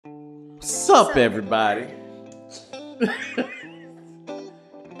What's up, everybody?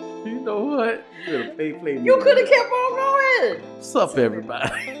 You know what? You could have play You could have kept on going. What's up,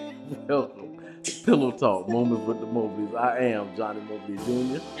 everybody? Welcome to Pillow Talk, Moments with the Mobleys. I am Johnnie Mobley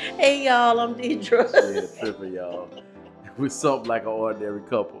Jr. Hey, y'all, I'm Deirdra. Yeah, tripping, y'all. We're something like an ordinary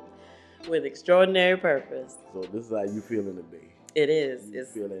couple. With extraordinary purpose. So this is how you feeling today. It is.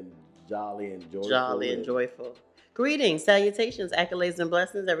 It's feeling jolly and joyful. Jolly and joyful. Greetings, salutations, accolades, and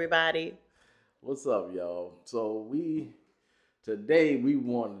blessings, everybody. What's up, y'all? So today we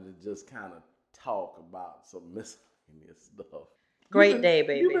wanted to just kind of talk about some miscellaneous stuff. Great day,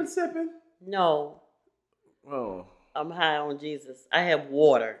 baby. You been sipping? No. Oh. I'm high on Jesus. I have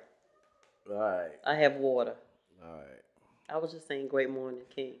water. All right. I have water. All right. I was just saying great morning,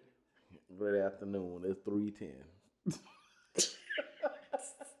 King. Good afternoon. It's 3:10.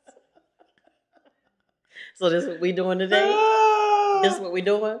 So this is what we doing today? This is what we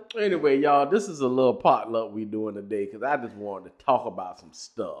doing? Anyway, y'all, this is a little potluck we doing today because I just wanted to talk about some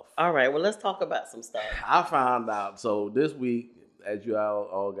stuff. All right, well, let's talk about some stuff. I found out, so this week, as you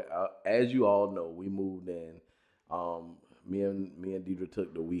all know, we moved in. Me and Deirdra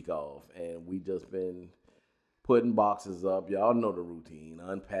took the week off, and we just been putting boxes up. Y'all know the routine,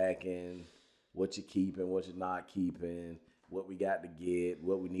 unpacking, what you keeping, what you're not keeping, what we got to get,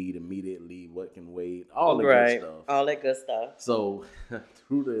 what we need immediately, what can wait, all the good stuff. All that good stuff. So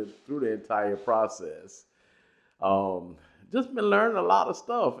through the entire process, just been learning a lot of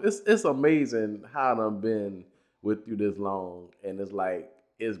stuff. It's amazing how I've been with you this long, and it's like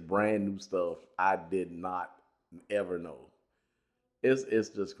it's brand new stuff I did not ever know. It's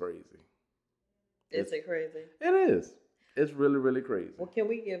just crazy. Is it crazy? It is. It's really, really crazy. Well, can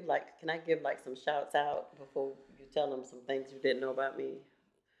I give some shouts out before you tell them some things you didn't know about me?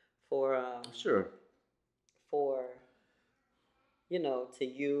 Sure. For, to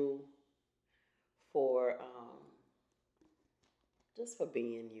you, for, just for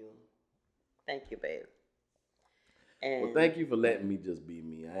being you. Thank you, babe. And well, thank you for letting me just be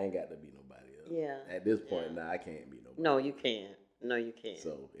me. I ain't got to be nobody else. Yeah. At this point now, I can't be nobody. No, you can't. No, you can't.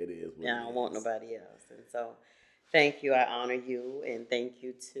 So it is what I don't want nobody else. And so thank you. I honor you. And thank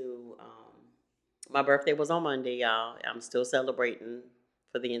you to, my birthday was on Monday, y'all. I'm still celebrating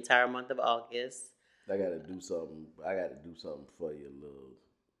for the entire month of August. I got to do something. For you, little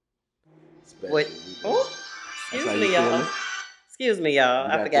special. What? Oh, excuse me, y'all. Excuse me,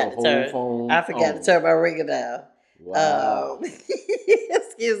 y'all. I forgot to turn my ringer down. Wow.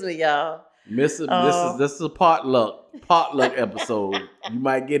 Excuse me, y'all. This is a potluck episode. You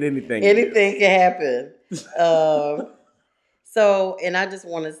might get anything. Anything can happen. So, and I just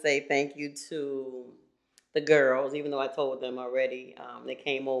want to say thank you to the girls, even though I told them already. They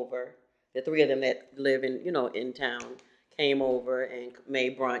came over. The three of them that live in town came over and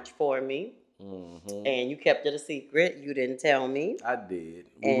made brunch for me. Mm-hmm. And you kept it a secret. You didn't tell me. I did.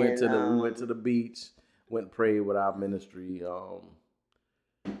 We went to the beach. Went and prayed with our ministry.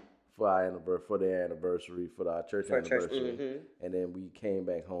 For their anniversary, for our church anniversary. Mm-hmm. And then we came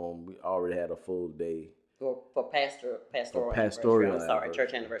back home. We already had a full day. For pastoral anniversary. I'm sorry,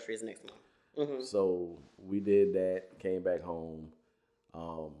 church anniversary is next month. Mm-hmm. So we did that, came back home,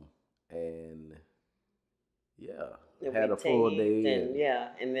 and had a full day.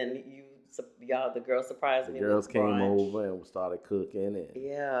 And then y'all, the girls surprised me. The girls came over and we started cooking.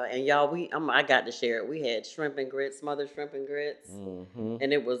 And y'all, I got to share it. We had shrimp and grits, smothered shrimp and grits,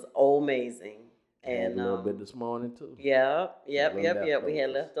 and it was amazing. And a little bit this morning too. Yep. We had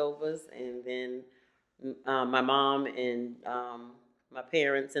leftovers, and then my mom and my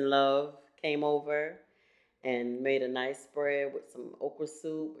parents in love came over and made a nice spread with some okra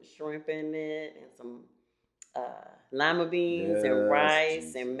soup with shrimp in it and some lima beans and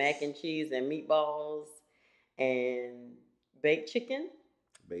rice and mac and cheese and meatballs and baked chicken.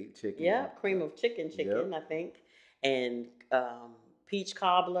 Yeah, cream of chicken, I think. And peach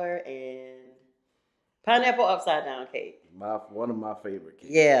cobbler and pineapple upside down cake. One of my favorite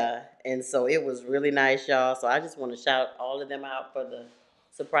cakes. Yeah, and so it was really nice, y'all. So I just want to shout all of them out for the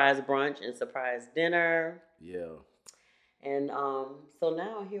surprise brunch and surprise dinner. Yeah. And so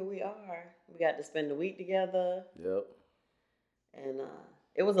now here we are. We got to spend the week together. Yep. And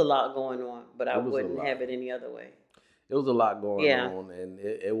it was a lot going on, but I wouldn't have it any other way. It was a lot going on, and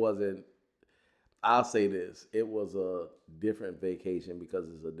it wasn't. I'll say this: it was a different vacation because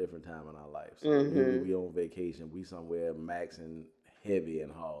it's a different time in our life. So we on vacation, we somewhere maxing heavy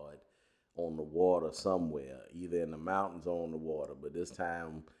and hard on the water somewhere, either in the mountains or on the water. But this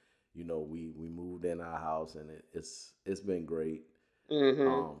time, we moved in our house, and it's been great.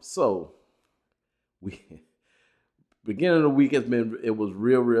 Mm-hmm. So we beginning of the week it was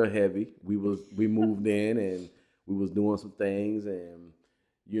real heavy. We moved in and we was doing some things and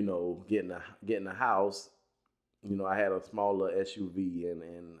getting a house. I had a small little SUV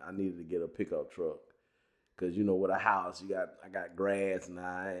and I needed to get a pickup truck because with a house I got grass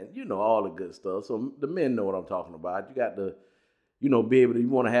now and all the good stuff. So the men know what I'm talking about. You got to be able to, you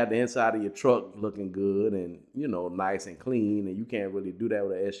want to have the inside of your truck looking good and nice and clean, and you can't really do that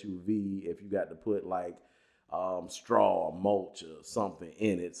with an SUV if you got to put like straw or mulch or something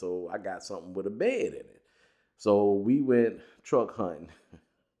in it. So I got something with a bed in it. So we went truck hunting.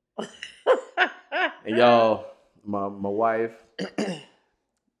 And y'all, my wife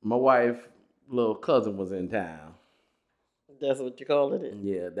little cousin was in town. That's what you call it?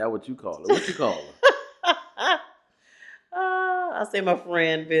 Yeah, that's what you call it. What you call it? I say my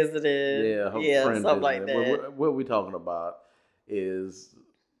friend visited. Yeah, her friend something visited. like that. What we talking about is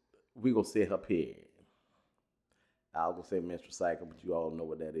we gonna say her period. I was gonna say menstrual cycle, but you all know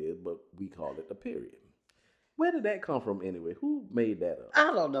what that is. But we call it a period. Where did that come from anyway? Who made that up?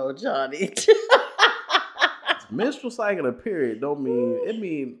 I don't know, Johnny. Menstrual cycle and period don't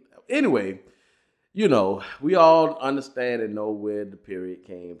mean anyway. We all understand and know where the period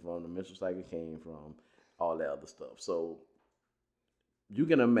came from, the menstrual cycle came from, all that other stuff. So you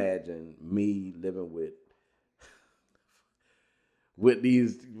can imagine me living with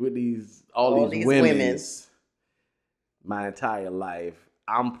all these women my entire life.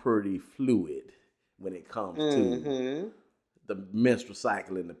 I'm pretty fluid when it comes to the menstrual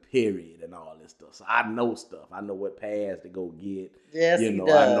cycle and the period and all this stuff. So I know stuff. I know what pads to go get. Yes, I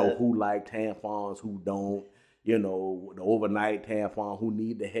know who like tampons, who don't. The overnight tampon, who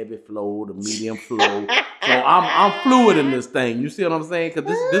need the heavy flow, the medium flow. So I'm fluid in this thing. You see what I'm saying? Because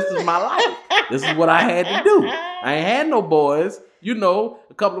this is my life. This is what I had to do. I ain't had no boys.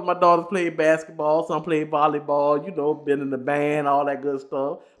 A couple of my daughters played basketball. Some played volleyball. Been in the band, all that good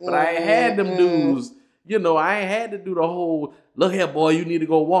stuff. But I ain't had them dudes. I ain't had to do the whole, look here, boy, you need to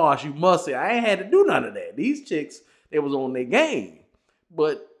go wash. You must say. I ain't had to do none of that. These chicks, they was on their game.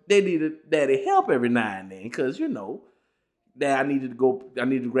 But they needed daddy help every now and then. Because, Dad, I need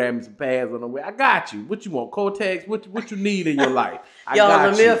to grab me some pads on the way. I got you. What you want? Cortex? What you need in your life?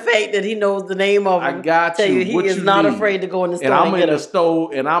 The mere fact that he knows the name of them. I got you. He is not afraid to go in the store. And I'm in the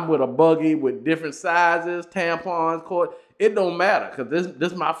store and I'm with a buggy with different sizes, tampons, cord. It don't matter because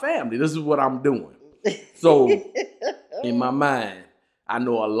this is my family. This is what I'm doing. So in my mind, I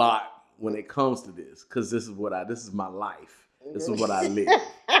know a lot when it comes to this because this is my life. This is what I live.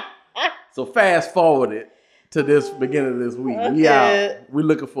 So fast forward it to this beginning of this week. Okay. We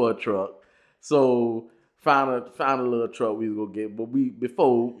looking for a truck. So found a little truck we was gonna get. But we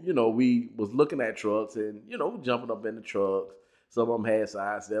was looking at trucks and jumping up in the trucks. Some of them had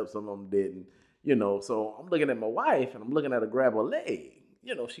side steps, some of them didn't. So I'm looking at my wife and I'm looking at her grab her leg.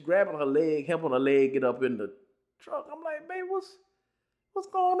 She grabbing her leg, helping her leg get up in the truck. I'm like, babe, what's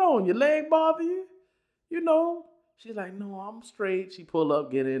going on? Your leg bother you? She's like, no, I'm straight. She pull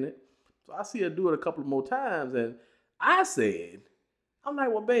up, get in it. So I see her do it a couple more times. And I said, I'm like,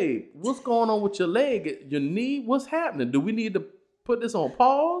 well, babe, what's going on with your leg, your knee? What's happening? Do we need to put this on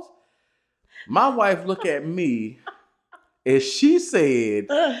pause? My wife looked at me and she said,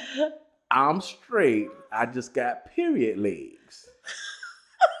 I'm straight. I just got period legs.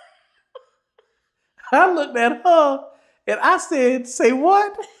 I looked at her and I said, say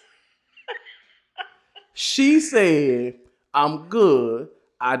what? She said, I'm good.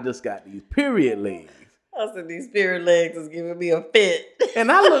 I just got these period legs. I said, these period legs is giving me a fit. And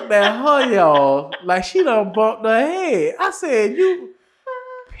I looked at her, y'all, like she done bumped her head. I said, you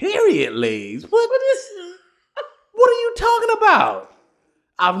period legs? What are you talking about?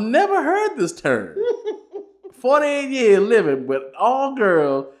 I've never heard this term. 48 years living with all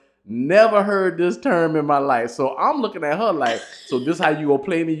girls, never heard this term in my life. So I'm looking at her like, so this how you gonna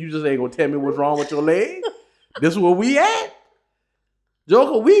play me? You just ain't gonna tell me what's wrong with your leg? This where we at?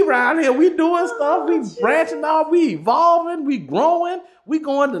 Joker, we around here, we doing stuff, we branching out, we evolving, we growing, we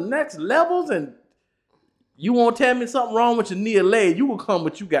going to next levels, and you won't tell me something wrong with your knee or leg, you will come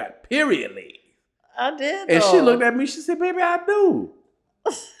with you got period legs. I did, and she looked at me, she said, baby, I do.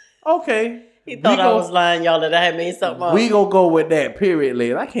 Okay. He thought I was lying, y'all, that I had made something up. We gonna go with that period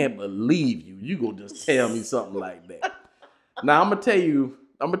legs. I can't believe you. You gonna just tell me something like that. Now I'm gonna tell you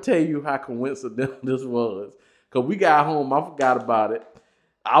how coincidental this was. Cause we got home, I forgot about it.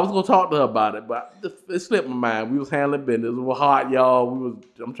 I was gonna talk to her about it, but it slipped my mind. We was handling business. It was hot, y'all.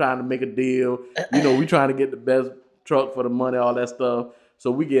 I'm trying to make a deal. We trying to get the best truck for the money, all that stuff. So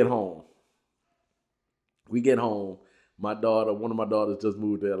we get home. one of my daughters just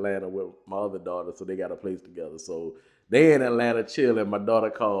moved to Atlanta with my other daughter, so they got a place together. So they in Atlanta chilling. My daughter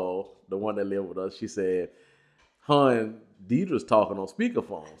called, the one that lived with us. She said, her and Deidra's talking on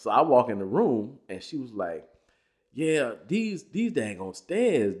speakerphone. So I walk in the room, and she was like, yeah, these daggone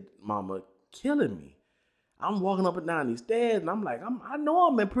stairs, mama, killing me. I'm walking up and down these stairs, and I'm like, I know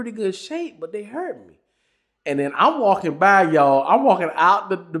I'm in pretty good shape, but they hurt me. And then I'm walking by, y'all. I'm walking out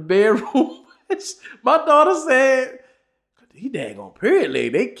the bedroom. My daughter said, he daggone period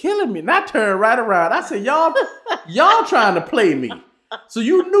leg. They killing me. And I turned right around. I said, y'all trying to play me. So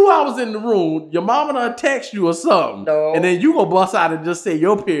you knew I was in the room. Your mama done text you or something. No. And then you go bust out and just say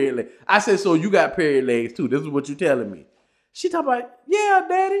your period leg. I said, so you got period legs too. This is what you telling me. She talking about, yeah,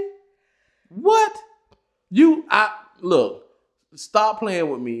 daddy. What? Look, stop playing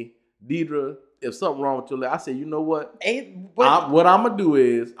with me, Deirdra. If something wrong with your leg, I say, you know what? What I'm gonna do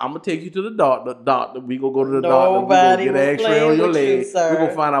is I'm gonna take you to the doctor. We gonna go to the doctor. We gonna get an X-ray on your leg. We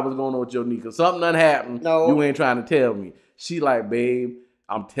gonna find out what's going on with your knee. Cause something done happened. No. You ain't trying to tell me. She like, babe,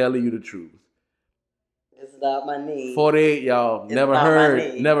 I'm telling you the truth. It's not my knee. 48, y'all. Never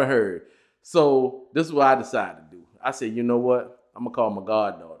heard. So this is what I decided to do. I said, you know what? I'm gonna call my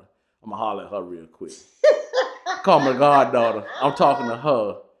goddaughter. I'm gonna holler at her real quick. Call my goddaughter. I'm talking to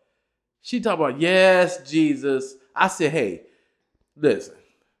her. She talking about, yes, Jesus. I said, hey, listen,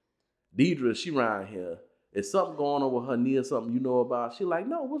 Deirdra, she around here. Is something going on with her knee or something you know about? She like,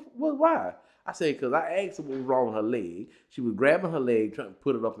 no, why? I said, because I asked her what was wrong with her leg. She was grabbing her leg, trying to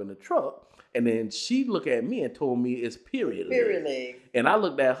put it up in the truck. And then she looked at me and told me it's period leg. And I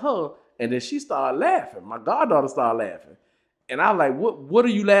looked at her, and then she started laughing. My goddaughter started laughing. And I was like, what are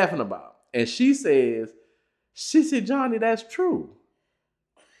you laughing about? And she said, Johnny, that's true.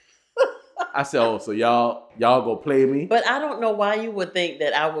 I said, oh, so y'all go play me? But I don't know why you would think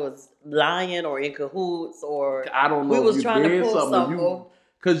that I was lying or in cahoots or I don't know. We was trying to pull something.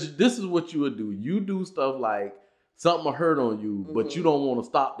 Because this is what you would do. You do stuff like something will hurt on you, but you don't want to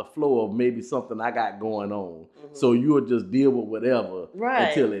stop the flow of maybe something I got going on. Mm-hmm. So you would just deal with whatever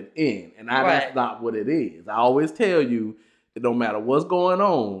until it ends. And that's not what it is. I always tell you, it don't matter what's going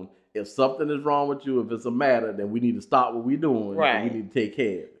on. If something is wrong with you, if it's a matter, then we need to stop what we're doing. Right. And we need to take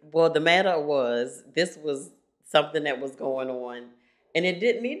care of it. Well, the matter was, this was something that was going on, and it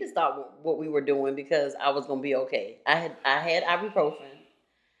didn't need to stop what we were doing because I was going to be okay. I had ibuprofen,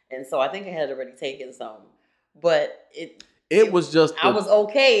 and so I think I had already taken some, but it was just I was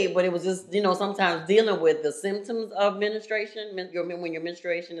okay, but it was just, sometimes dealing with the symptoms of menstruation, when your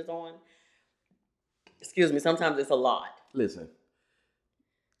menstruation is on. Excuse me, sometimes it's a lot. Listen,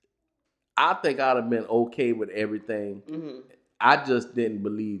 I think I'd have been okay with everything. Mm-hmm. I just didn't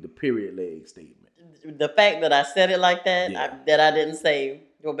believe the period leg statement. The fact that I said it like that, that I didn't say,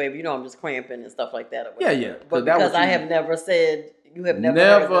 well, baby, I'm just cramping and stuff like that. Yeah. But because I have never said, you have never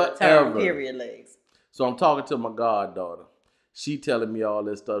heard the term period legs. So I'm talking to my goddaughter. She telling me all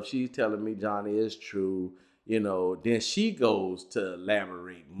this stuff. She's telling me, Johnny, it's true. Then she goes to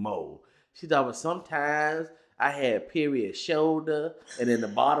elaborate more. She thought, well, sometimes I had period shoulder, and then the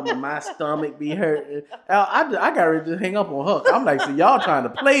bottom of my stomach be hurting. I got ready to hang up on her. I'm like, so y'all trying to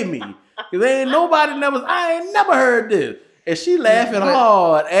play me. Because I ain't never heard this. And she laughing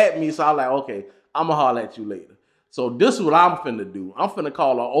hard at me, so I'm like, okay, I'm going to holler at you later. So this is what I'm finna do. I'm finna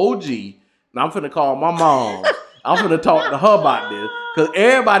call her OG, and I'm finna call my mom. I'm finna talk to her about this. Because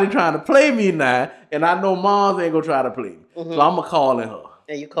everybody trying to play me now, and I know moms ain't going to try to play me. Mm-hmm. So I'm going to call in her.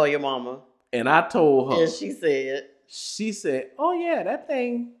 And you call your mama. And I told her. And she said, oh yeah, that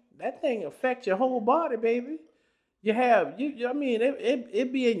thing affects your whole body, baby.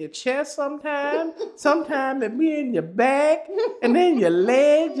 It be in your chest sometimes. Sometimes it be in your back. And then your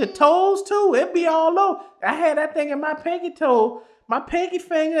legs, your toes too. It be all over. I had that thing in my pinky toe, my pinky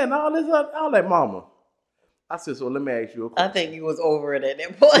finger, and all this other. I was like, mama. I said, so let me ask you a question. I think you was over it at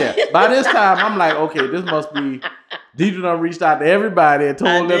that point. Yeah. By this time, I'm like, okay, this must be... Deirdra done reached out to everybody and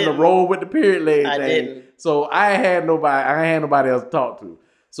told them to roll with the period leg thing. Didn't. So I ain't had nobody else to talk to.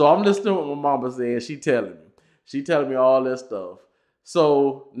 So I'm listening to what my mama said. She telling me all this stuff.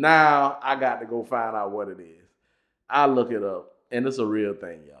 So now I got to go find out what it is. I look it up, and it's a real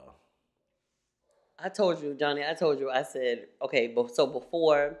thing, y'all. I told you, Johnny. I said, okay, so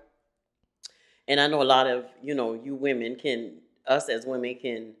before, and I know a lot of, you women us as women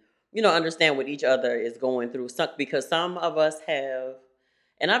can, understand what each other is going through. Because some of us have,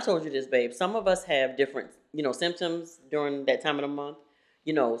 and I've told you this, babe, some of us have different, symptoms during that time of the month.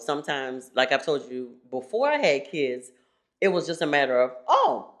 Sometimes, like I've told you, before I had kids, it was just a matter of,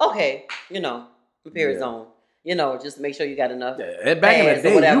 oh, okay, my period's on. just make sure you got enough. Yeah. Back in the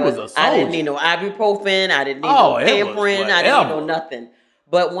day, you was a soldier. I didn't need no ibuprofen. I didn't need no Pamprin. I didn't need no nothing.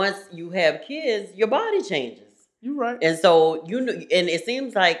 But once you have kids, your body changes. You're right. And so, and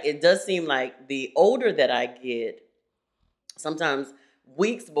it does seem like the older that I get, sometimes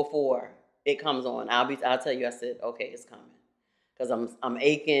weeks before it comes on, I'll tell you, I said, okay, it's coming. Because I'm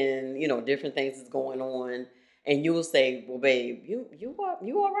aching, different things is going on. And you will say, well, babe, you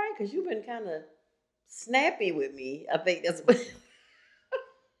all right? Because you've been kind of snappy with me. I think that's what...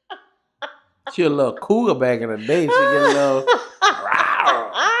 She a little cougar back in the day. She get a little...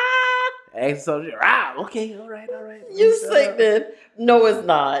 Okay, all right. You sick then? No, it's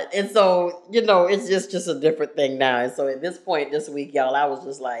not. And so, it's just a different thing now. And so at this point this week, y'all, I was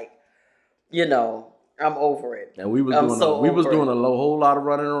just like, I'm over it. And we was doing a whole lot of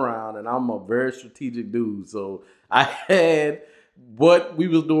running around, and I'm a very strategic dude. So I had what we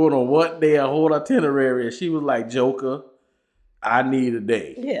was doing on what day, a whole itinerary, and she was like, Joker, I need a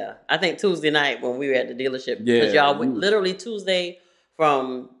day. Yeah. I think Tuesday night when we were at the dealership, because y'all literally Tuesday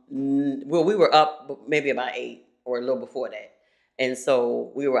from... Well, we were up maybe about 8 or a little before that. And so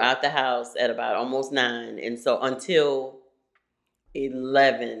we were out the house at about almost 9. And so until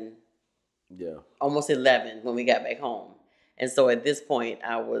 11, almost 11 when we got back home. And so at this point,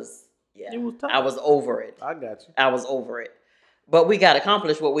 I was over it. I got you. I was over it. But we got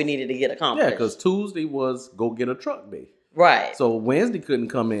accomplished what we needed to get accomplished. Yeah, because Tuesday was go get a truck day. Right. So Wednesday couldn't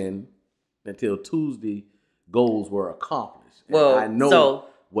come in until Tuesday goals were accomplished. And well, I know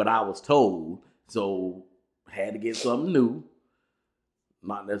what I was told, so had to get something new.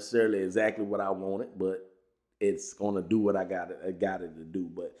 Not necessarily exactly what I wanted, but it's gonna do what I got it to do.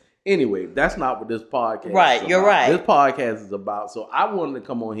 But anyway, that's not what this podcast is about. You're right. This podcast is about. So I wanted to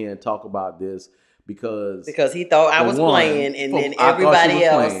come on here and talk about this because he thought I was playing, and then everybody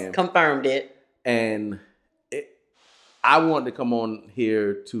else confirmed it. And I wanted to come on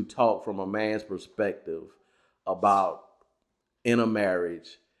here to talk from a man's perspective about in a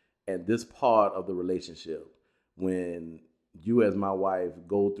marriage and this part of the relationship when you as my wife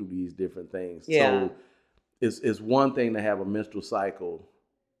go through these different things. Yeah. So it's one thing to have a menstrual cycle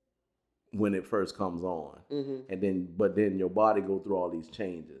when it first comes on. And then your body go through all these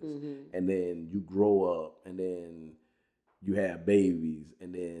changes. And then you grow up and then you have babies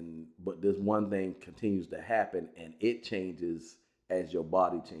but this one thing continues to happen and it changes as your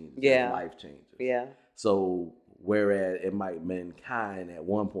body changes, as life changes. Yeah. So whereas it might been kind at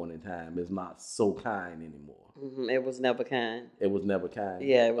one point in time, it's not so kind anymore. It was never kind. It was never kind?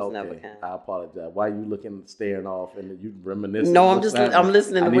 Yeah, it was never kind. I apologize. Why are you staring off and you reminiscing? No, I'm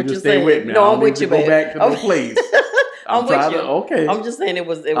listening to what you're saying. With me. No, I'm with you, baby. Go back to the place. I'm with you. Okay. I'm just saying it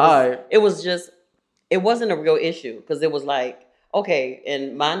wasn't a real issue because it was like, okay,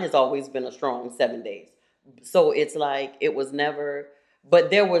 and mine has always been a strong 7 days. So it's like, it was never,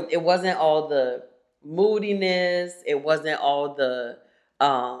 but it wasn't all the moodiness. It wasn't all the,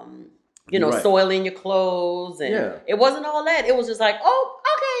 soiling your clothes. And it wasn't all that. It was just like, oh,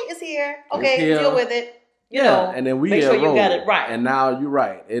 okay, it's here. Okay, deal with it. You know, and then we make sure you got it right. And now you're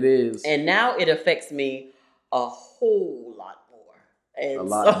right. It is. And now it affects me a whole lot more. And a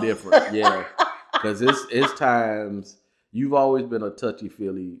lot different, yeah. Because it's times, you've always been a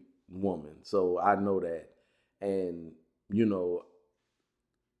touchy-feely woman. So I know that. And,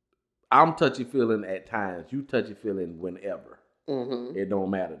 I'm touchy-feeling at times. You touchy-feeling whenever. It don't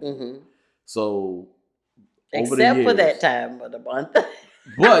matter to me. So, except for that time of the month.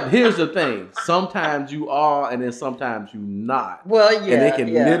 But here's the thing. Sometimes you are, and then sometimes you not. Well, yeah. And it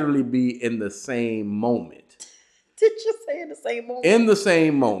can literally be in the same moment. Did you say in the same moment? In the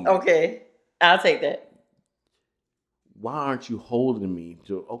same moment. Okay. I'll take that. Why aren't you holding me?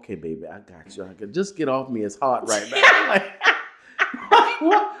 Okay, baby, I got you. I can just get off me. It's hot right now.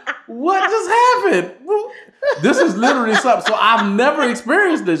 What just happened? This is literally something. So I've never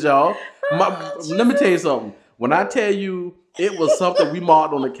experienced this, y'all. Let me tell you something. When I tell you it was something we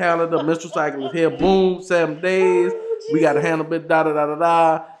marked on the calendar, menstrual cycle was here, boom, 7 days. We got to handle it,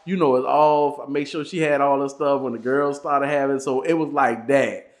 da-da-da-da-da. It's all, make sure she had all this stuff when the girls started having. So it was like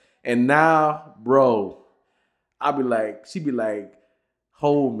that. And now, bro, she'd be like,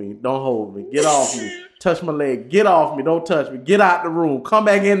 hold me, don't hold me, get off me, touch my leg, get off me, don't touch me, get out the room, come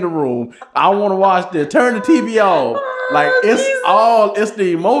back in the room, I want to watch this, turn the TV off. Like, it's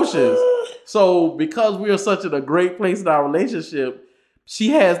the emotions. So because we are such in a great place in our relationship, she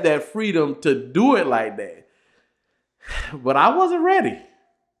has that freedom to do it like that. But I wasn't ready.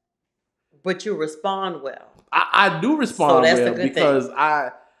 But you respond well. I do respond so that's well the good because thing.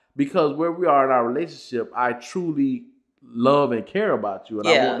 Because where we are in our relationship, I truly love and care about you, and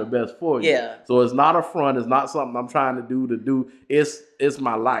I want the best for you. Yeah. So it's not a front. It's not something I'm trying to do. It's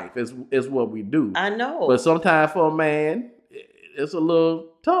my life. It's what we do. I know. But sometimes for a man, it's a little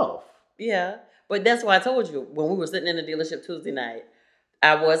tough. Yeah. But that's why I told you when we were sitting in the dealership Tuesday night,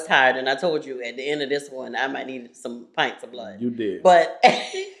 I was tired, and I told you at the end of this one, I might need some pints of blood. You did. But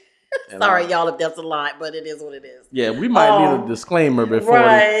sorry, y'all, if that's a lot, but it is what it is. Yeah, we might need a disclaimer before.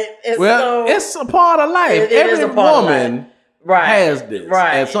 Right. It's a part of life. Every woman has this.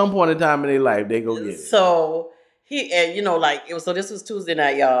 Right. At some point in time in their life, they go get it. So so this was Tuesday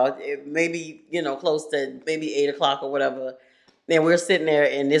night, y'all. Maybe, close to maybe 8:00 or whatever. And we're sitting there,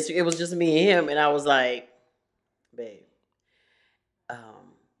 and it was just me and him, and I was like, babe,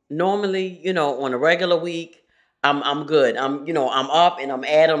 normally, on a regular week, I'm good. I'm up and I'm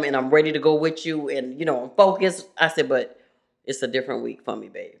at them and I'm ready to go with you and, I'm focused. I said, but it's a different week for me,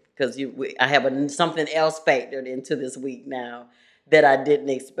 babe, because I have something else factored into this week now that I didn't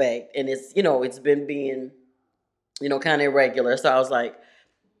expect. And it's, it's been being, kind of irregular. So I was like,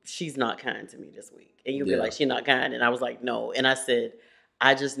 she's not kind to me this week. And you'll be like, she's not kind. And I was like, no. And I said,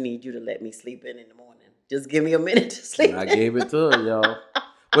 I just need you to let me sleep in the morning. Just give me a minute to sleep. And I gave it to her, y'all.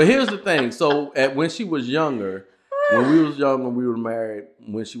 But here's the thing. So when she was younger, when we were married,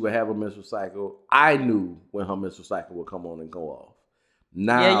 when she would have a menstrual cycle, I knew when her menstrual cycle would come on and go off.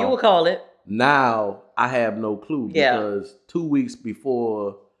 Now, yeah, you would call it. Now I have no clue because 2 weeks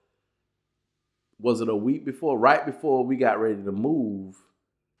before, was it a week before? Right before we got ready to move,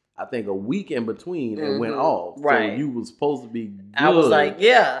 I think a week in between, it went off. Right. So you were supposed to be good. I was like,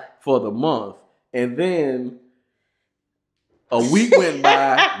 for the month. And then a week went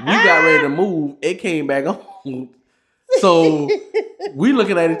by, we got ready to move, it came back on. So we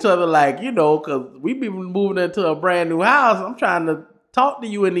looking at each other like, because we be moving into a brand new house. I'm trying to talk to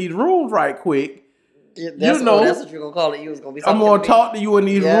you in these rooms right quick. That's what you're going to call it. You was going to be talking I'm going to talk to you in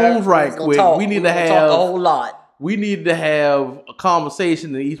these rooms right quick. We need to have a whole lot. We need to have a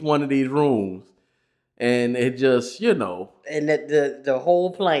conversation in each one of these rooms. And it just, And the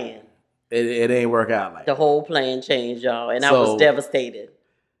whole plan. It ain't work out like the whole plan changed, y'all. And I was devastated.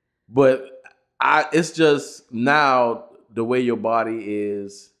 But it's just now the way your body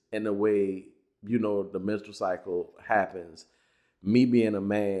is and the way, the menstrual cycle happens. Me being a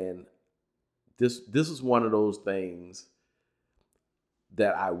man, this is one of those things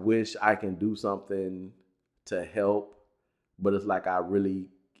that I wish I can do something to help, but it's like I really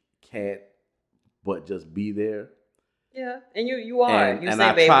can't but just be there. Yeah, and you are. And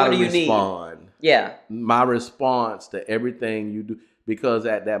say, babe, what do you respond. Need? Yeah. My response to everything you do, because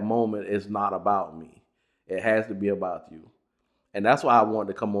at that moment, it's not about me. It has to be about you. And that's why I wanted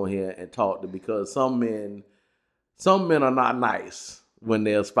to come on here and talk because some men are not nice when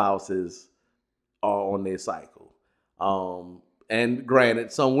their spouses are on their cycle. And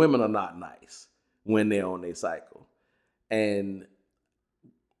granted, some women are not nice when they're on their cycle. And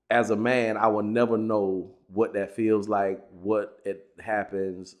as a man, I will never know what that feels like, what it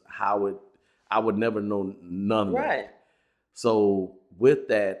happens, I would never know none of that. So with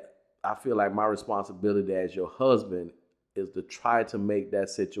that, I feel like my responsibility as your husband is to try to make that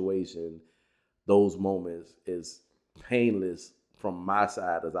situation, those moments, as painless from my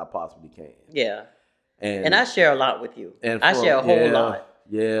side as I possibly can. Yeah. And I share a lot with you. And I share a whole lot.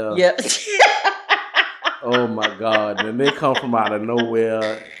 Yeah. Yeah. Oh my God. And they come from out of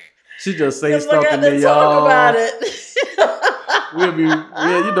nowhere. She just say stuff to me, y'all. Talk about it.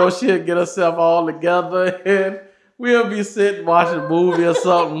 She'll get herself all together and we'll be sitting watching a movie or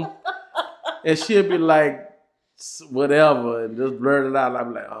something. And she'll be like, whatever, and just blurt it out.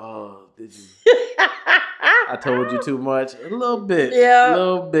 I'm like, oh, did you? I told you too much. A little bit. Yeah. A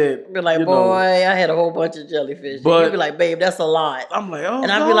little bit. Be like, boy, I had a whole bunch of jellyfish. But you'd be like, babe, that's a lot. I'm like, oh, and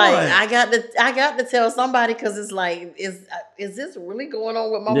I'd be like, I got to tell somebody because it's like, is this really going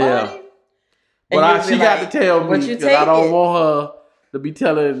on with my body? But she got to tell me because I don't want her to be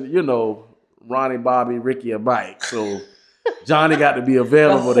telling, Ronnie, Bobby, Ricky, and Mike. So Johnny got to be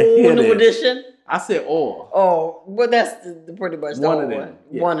available to hear this. Edition? I said all. Oh, well, that's pretty much the one of them.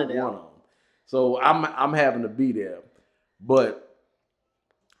 Yeah, one of them. So I'm having to be there. But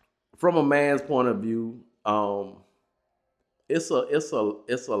from a man's point of view, it's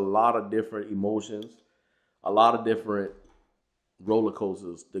a lot of different emotions, a lot of different roller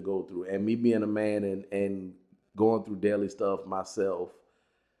coasters to go through. And me being a man and going through daily stuff myself,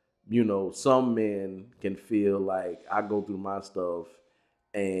 some men can feel like I go through my stuff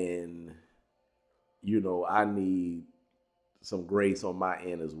and I need some grace on my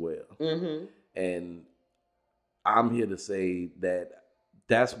end as well. Mm-hmm. And I'm here to say that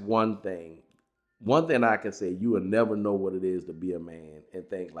that's one thing one thing I can say, you will never know what it is to be a man and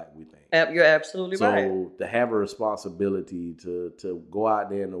think like we think. You're absolutely right. So to have a responsibility to go out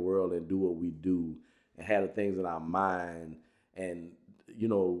there in the world and do what we do and have the things in our mind and, you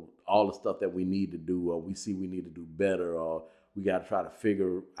know, all the stuff that we need to do or we see we need to do better or we got to try to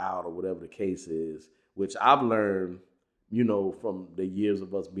figure out or whatever the case is, which I've learned, you know, from the years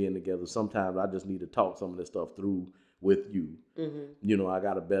of us being together. Sometimes I just need to talk some of this stuff through with you. Mm-hmm. You know, I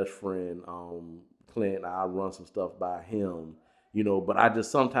got a best friend, Clint. I run some stuff by him, you know, but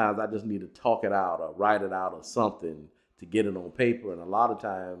sometimes I just need to talk it out or write it out or something to get it on paper. And a lot of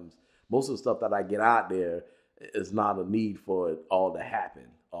times, most of the stuff that I get out there is not a need for it all to happen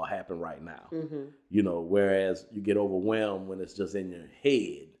or happen right now. Mm-hmm. You know, whereas you get overwhelmed when it's just in your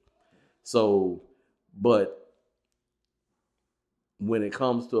head. So, but when it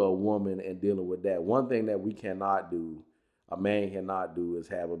comes to a woman and dealing with that, one thing that we cannot do, a man cannot do, is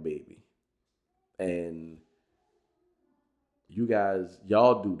have a baby. And you guys,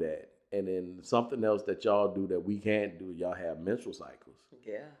 y'all do that. And then something else that y'all do that we can't do, y'all have menstrual cycles.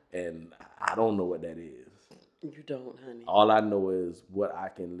 Yeah. And I don't know what that is. You don't, honey. All I know is what I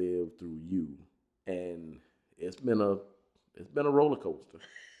can live through you. And it's been a roller coaster.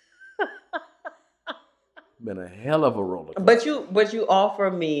 Been a hell of a roller coaster. But you offer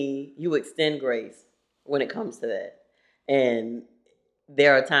me, you extend grace when it comes to that. And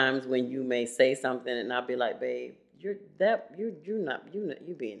there are times when you may say something and I'll be like, babe, you're being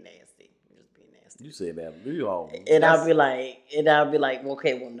nasty. You're just being nasty. You say that. You all. And I'll be like,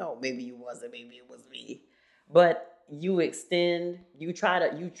 okay, well, no, maybe you wasn't, maybe it was me. But you extend, you try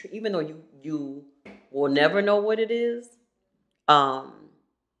to, even though you will never know what it is,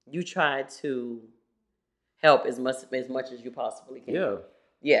 you try to help as much as you possibly can. Yeah.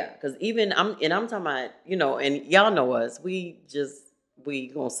 Yeah, because I'm talking about, you know, and y'all know us, we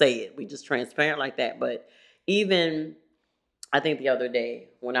gonna say it. We just transparent like that. But even, I think the other day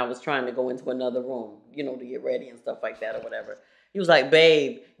when I was trying to go into another room, you know, to get ready and stuff like that or whatever, he was like,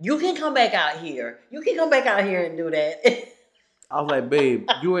 babe, you can come back out here. You can come back out here and do that. I was like, babe,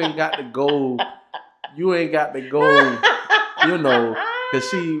 you ain't got to go, you know,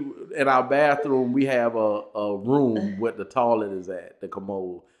 because in our bathroom, we have a room where the toilet is at, the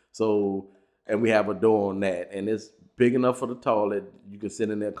commode. So, and we have a door on that. And it's big enough for the toilet. You can sit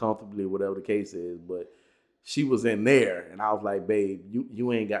in there comfortably, whatever the case is. But she was in there. And I was like, babe,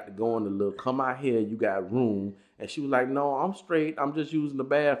 you ain't got to go in the little, come out here, you got room. And she was like, no, I'm straight. I'm just using the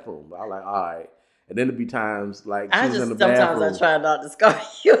bathroom. I was like, all right. And then there'd be times like she was in the bathroom. Sometimes I try not to scar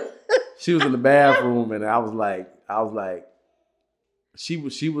you. She was in the bathroom and I was like, she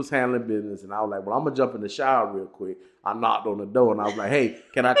was handling business, and I was like, well, I'm gonna jump in the shower real quick. I knocked on the door, and I was like, hey,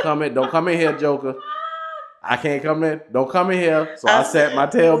 can I come in? Don't come in here, Joker. I can't come in. Don't come in here. So I sat my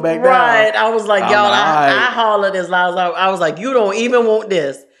tail back down. Right. I was like, y'all, I hollered as loud as I was like, you don't even want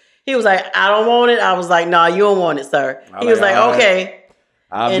this. He was like, I don't want it. I was like, nah, you don't want it, sir. He was like, okay.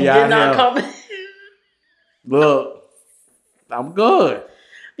 I'll be out here. Look, I'm good.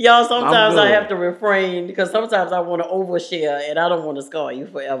 Y'all, sometimes I have to refrain because sometimes I want to overshare and I don't want to scar you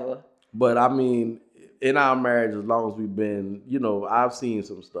forever. But I mean, in our marriage, as long as we've been, you know, I've seen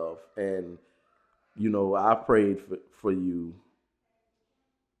some stuff and, you know, I prayed for you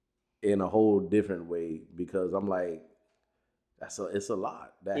in a whole different way because I'm like, it's a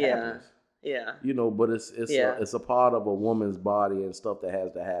lot that happens. Yeah. You know, but it's a part of a woman's body and stuff that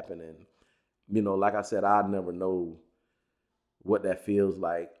has to happen. And, you know, like I said, I never know what that feels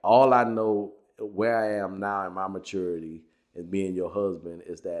like. All I know where I am now in my maturity and being your husband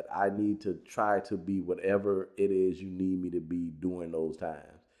is that I need to try to be whatever it is you need me to be during those times.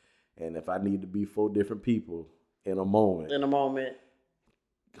 And if I need to be 4 different people in a moment,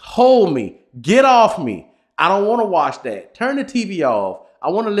 hold me, get off me. I don't want to watch that. Turn the TV off. I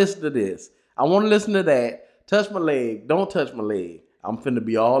want to listen to this. I want to listen to that. Touch my leg. Don't touch my leg. I'm finna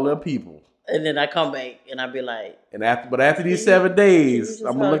be all the people. And then I come back and I be like, after these 7 days,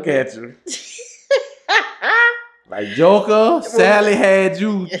 I'm gonna look at you. Like Joker, Sally had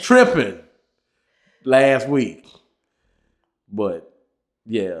you tripping last week. But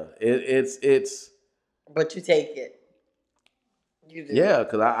yeah, it's. But you take it. You do. Yeah,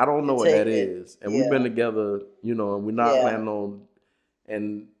 because I don't know what that is, and we've been together, you know, and we're not planning on.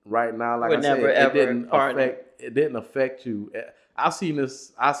 And right now, like I said, it didn't affect you. I seen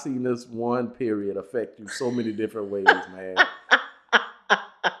this one period affect you so many different ways, man.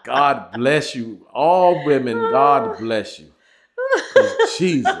 God bless you. All women, God bless you.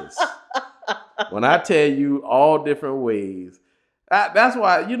 Jesus. When I tell you all different ways, that's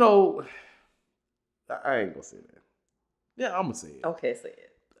why, you know, I ain't gonna say that. Yeah, I'm gonna say it. Okay, say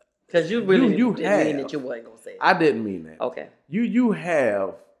it. Because you really didn't mean that you wasn't going to say it. I didn't mean that. Okay. You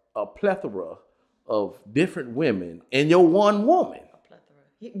have a plethora of different women in your one woman. A plethora.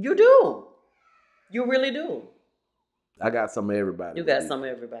 You do. You really do. I got some of everybody. You got some of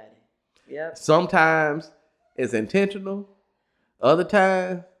everybody. Yep. Sometimes it's intentional. Other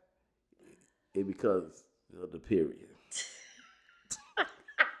times, it's because of the period.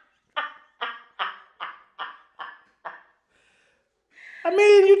 I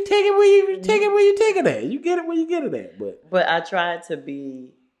mean, you take it where you take it at. You get it where you get it at. But I try to be,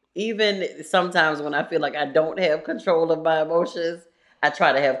 even sometimes when I feel like I don't have control of my emotions, I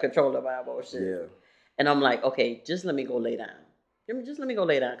try to have control of my emotions. Yeah. And I'm like, okay, just let me go lay down. Just let me go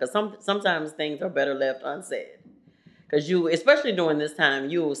lay down. Because sometimes things are better left unsaid. Because especially during this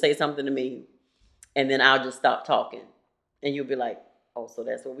time, you will say something to me, and then I'll just stop talking. And you'll be like, oh, so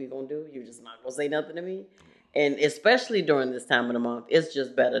that's what we're going to do? You're just not going to say nothing to me? And especially during this time of the month, it's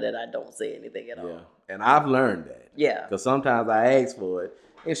just better that I don't say anything at all. Yeah, and I've learned that. Yeah. Because sometimes I ask for it,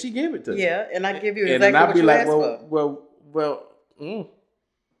 and she give it to me. Yeah, and I give you exactly what you asked for.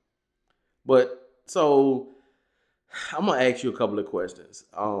 But, so, I'm going to ask you a couple of questions.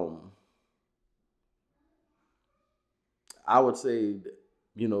 I would say,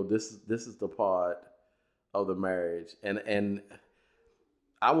 this is the part of the marriage, and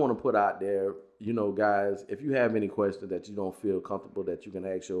I want to put out there, guys, if you have any questions that you don't feel comfortable that you can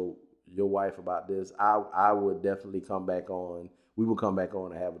ask your wife about this, I would definitely come back on. We will come back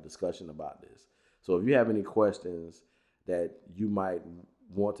on and have a discussion about this. So if you have any questions that you might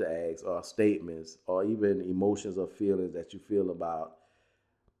want to ask, or statements, or even emotions or feelings that you feel about,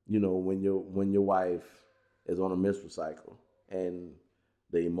 when your wife is on a menstrual cycle and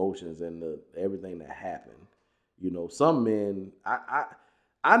the emotions and everything that happened. Some men,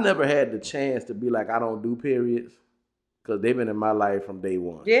 I never had the chance to be like, I don't do periods, because they've been in my life from day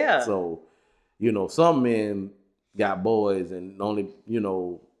one. Yeah. So, some men got boys, and the only,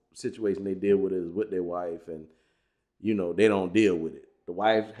 situation they deal with is with their wife, and, they don't deal with it. The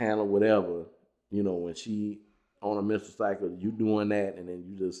wife handle whatever, when she on a menstrual cycle, you doing that, and then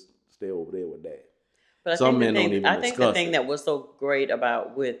you just stay over there with that. But Some men don't even discuss it. I think the thing that was so great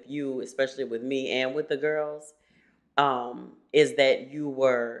about with you, especially with me and with the girls, is that you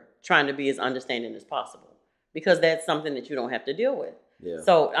were trying to be as understanding as possible, because that's something that you don't have to deal with. Yeah.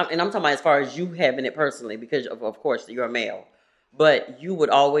 So, and I'm talking about as far as you having it personally, because of course you're a male, but you would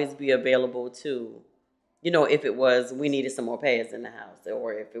always be available to, if it was we needed some more pads in the house,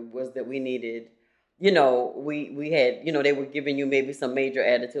 or if it was that we needed, we had, they were giving you maybe some major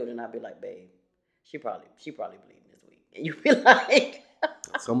attitude, and I'd be like, babe, she probably bleeding this week, and you'd be like,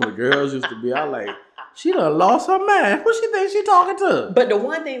 some of the girls used to be out like, she done lost her mind. Who she think she talking to? But the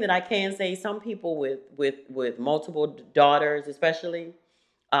one thing that I can say, some people with multiple daughters, especially,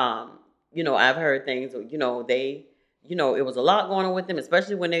 I've heard things. They, it was a lot going on with them,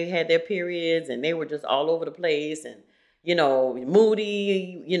 especially when they had their periods, and they were just all over the place, and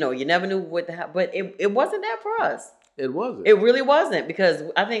moody. You never knew what the hell. But it wasn't that for us. It wasn't. It really wasn't, because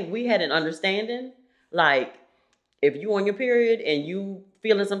I think we had an understanding, like, if you on your period and you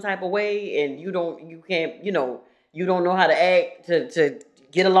feeling some type of way, and you don't know how to act to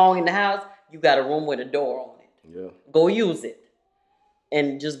get along in the house, you got a room with a door on it. Yeah. Go use it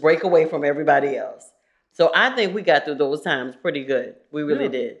and just break away from everybody else. So I think we got through those times pretty good. We really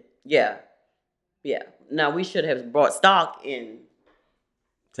did. Yeah. Yeah. Now we should have brought stock in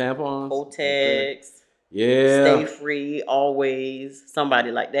tampons, Kotex, yeah, Stay Free, Always,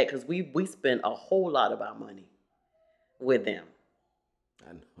 somebody like that, because we spend a whole lot of our money with them.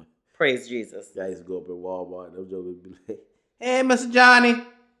 I know. Praise Jesus. I used to go up at Walmart, and those jokers would be like, "Hey, Mr. Johnny,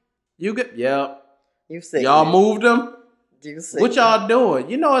 you good? Yep. You sick? Y'all moved them? You sick? What y'all doing?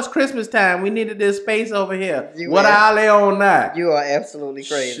 It's Christmas time. We needed this space over here. What aisle they on now? You are absolutely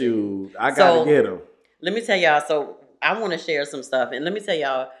crazy. Shoot, I gotta get them. Let me tell y'all. So I want to share some stuff, and let me tell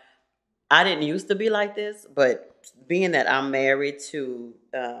y'all, I didn't used to be like this, but being that I'm married to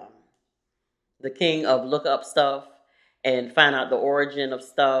the king of look up stuff and find out the origin of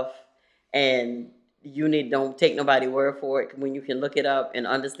stuff, and don't take nobody word for it when you can look it up and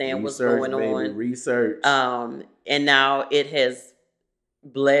understand what's going on. Research. And now it has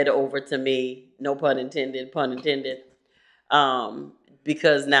bled over to me. No pun intended.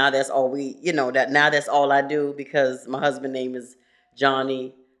 Because now that's all that's all I do, because my husband's name is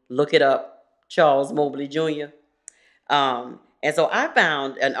Johnny. Look it up, Charles Mobley Jr. And so I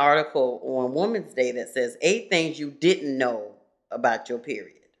found an article on Women's Day that says 8 things you didn't know about your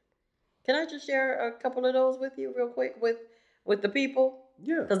period. Can I just share a couple of those with you real quick with the people?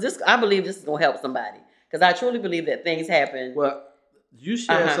 Yeah. Because I believe this is going to help somebody. Because I truly believe that things happen. Well, You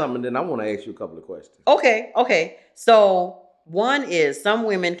share something, then I want to ask you a couple of questions. Okay. So one is some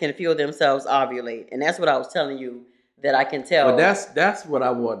women can feel themselves ovulate, and that's what I was telling you that I can tell. But that's what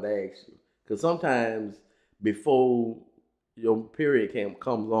I wanted to ask you, because sometimes before your period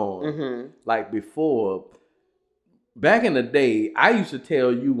comes on, like before. Back in the day, I used to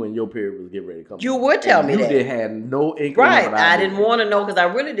tell you when your period was getting ready to come on. You would tell me that. You had no inkling. Right. I didn't want to know because I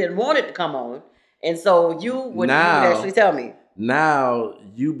really didn't want it to come on. And so you would actually tell me. Now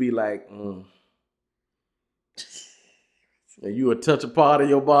you be like, and you would touch a part of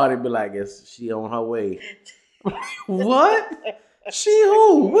your body, be like, is she on her way? What? She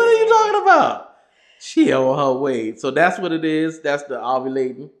who? What are you talking about? She on her way. So that's what it is. That's the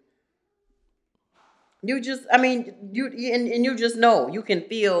ovulating. You just, you just know. You can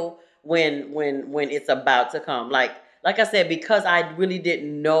feel when it's about to come. Like I said, because I really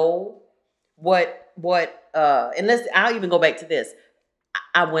didn't know I'll even go back to this.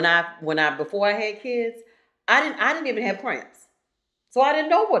 Before I had kids, I didn't even have cramps. So I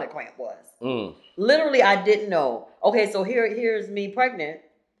didn't know what a cramp was. Literally, I didn't know. Okay, so here's me pregnant.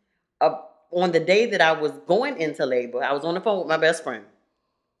 On the day that I was going into labor, I was on the phone with my best friend.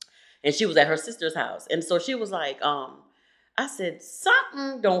 And she was at her sister's house. And so she was like, I said,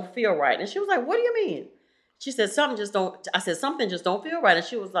 something don't feel right. And she was like, what do you mean? She said, something just don't feel right. And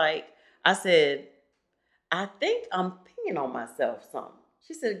she was like, I said, I think I'm peeing on myself something.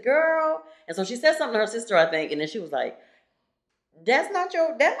 She said, girl. And so she said something to her sister, I think. And then she was like, that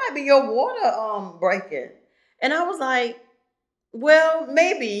might be your water breaking. And I was like, well,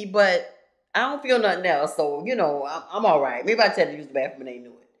 maybe, but I don't feel nothing else. So, I'm all right. Maybe I tell her to use the bathroom and they knew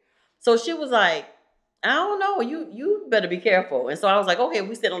it. So she was like, I don't know, you better be careful. And so I was like, okay,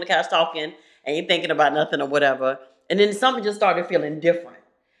 we sit on the couch talking, ain't thinking about nothing or whatever. And then something just started feeling different.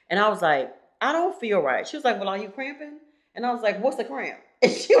 And I was like, I don't feel right. She was like, well, are you cramping? And I was like, what's a cramp?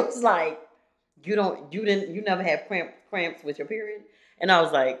 And she was like, you never have cramps with your period? And I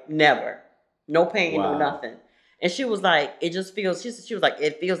was like, never. No pain, no nothing. And she was like, it just feels, she was like,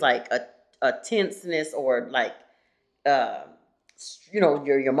 it feels like a tenseness or like,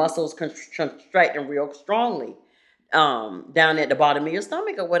 your muscles contracting real strongly down at the bottom of your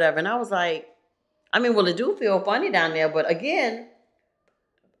stomach or whatever. And I was like, well, it do feel funny down there, but again,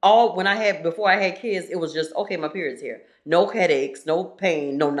 before I had kids, it was just, okay, my period's here. No headaches, no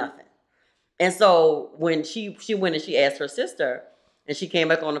pain, no nothing. And so when she went and she asked her sister, and she came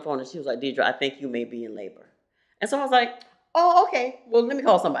back on the phone and she was like, Deirdra, I think you may be in labor. And so I was like, oh, okay, well, let me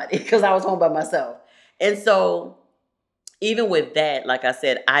call somebody, because I was home by myself. And so even with that, like I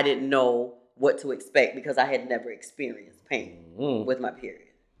said, I didn't know what to expect because I had never experienced pain with my period.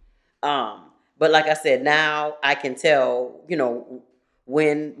 But like I said, now I can tell,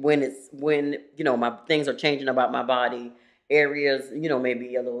 when my things are changing about my body, areas,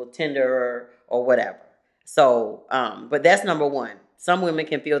 maybe a little tender or whatever. So, but that's number one. Some women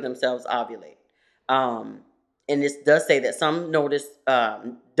can feel themselves ovulate. And this does say that some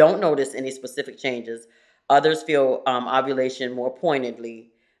don't notice any specific changes. Others feel ovulation more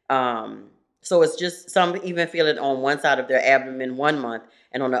pointedly. So it's just some even feel it on one side of their abdomen 1 month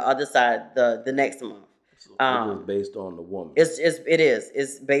and on the other side the next month. It's based on the woman. It is.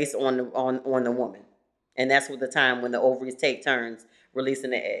 It's based on the woman, and that's what the time when the ovaries take turns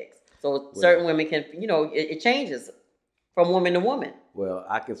releasing the eggs. So certain women can, it changes from woman to woman. Well,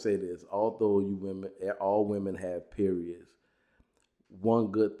 I can say this: although all women have periods, one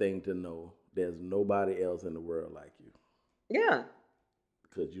good thing to know: there's nobody else in the world like you. Yeah.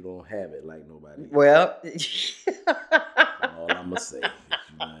 Because you don't have it like nobody else. Well, all I'm gonna say is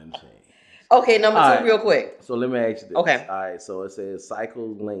you nothing changed. Okay, number two, real quick. So let me ask you this. Okay. All right. So it says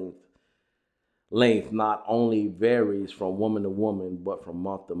cycle length not only varies from woman to woman, but from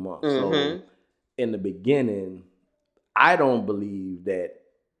month to month. So in the beginning, I don't believe that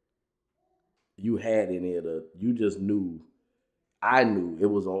you had any of the. You just knew. I knew it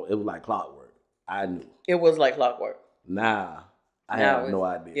was like clockwork. I knew it was like clockwork. Nah, I have no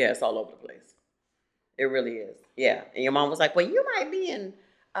idea. Yeah, it's all over the place. It really is. Yeah, and your mom was like, "Well, you might be in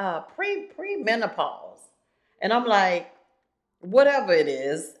pre-menopause," and I'm like, "Whatever it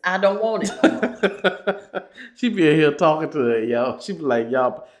is, I don't want it no more." She be in here talking to her, y'all. She be like,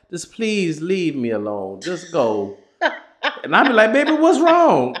 "Y'all, just please leave me alone. Just go." And I be like, "Baby, what's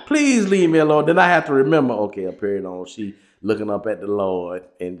wrong? Please leave me alone." Then I have to remember, okay, a period on. She looking up at the Lord,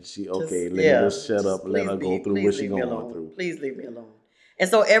 and she let me just shut up and let her go through what she's going through. Please leave me alone. And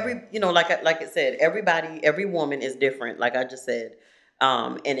so like I said, every woman is different. Like I just said,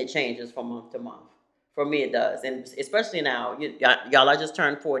 and it changes from month to month. For me, it does, and especially now, y'all. I just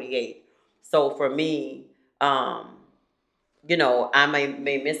turned 48, so for me, I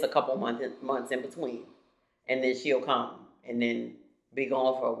may miss a couple months in between, and then she'll come and then be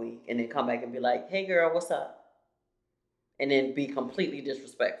gone for a week, and then come back and be like, "Hey, girl, what's up?" And then be completely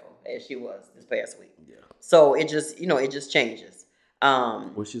disrespectful as she was this past week. Yeah. So it just it just changes.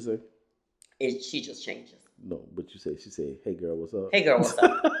 What she say? She just changes. No, but she said, "Hey, girl, what's up?" Hey, girl, what's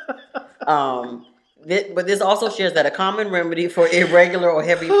up? But this also shares that a common remedy for irregular or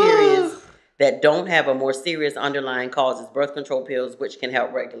heavy periods that don't have a more serious underlying cause is birth control pills, which can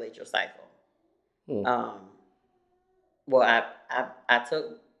help regulate your cycle. Well, I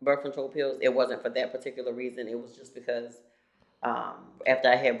took birth control pills. It wasn't for that particular reason. It was just because after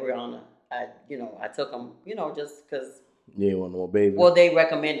I had Brianna, I took them, just because. You didn't want no more baby? Well, they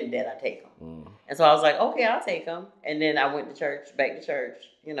recommended that I take them. And so I was like, okay, I'll take them. And then I went back to church,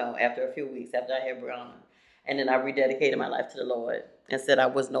 after a few weeks after I had Brianna. And then I rededicated my life to the Lord and said I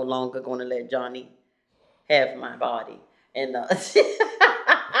was no longer going to let Johnnie have my body. And and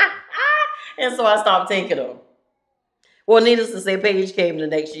so I stopped taking them. Well, needless to say, Paige came the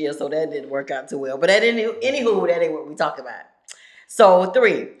next year, so that didn't work out too well. But anywho, that ain't what we talk about. So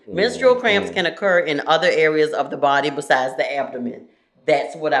 3, menstrual cramps can occur in other areas of the body besides the abdomen.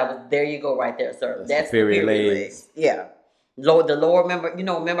 That's what there you go right there, sir. That's the period legs. Yeah. The lower,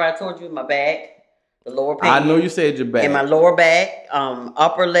 remember I told you my back, the lower pain. I know you said your back. And my lower back,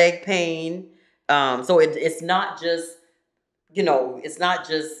 upper leg pain. So it's not just,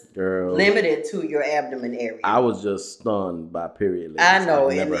 Girl, limited to your abdomen area. I was just stunned by period legs. I know,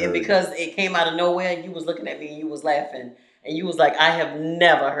 and because it came out of nowhere, you was looking at me and you was laughing. And you was like, I have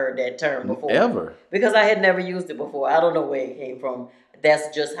never heard that term before. Ever. Because I had never used it before. I don't know where it came from.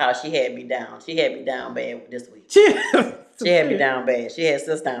 That's just how she had me down. She had me down bad this week. She had me down bad. She had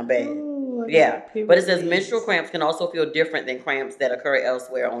sis down bad. Oh, yeah. But it says menstrual cramps can also feel different than cramps that occur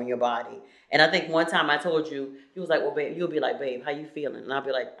elsewhere on your body. And I think one time I told you, you was like, well, babe, you'll be like, babe, how you feeling? And I'll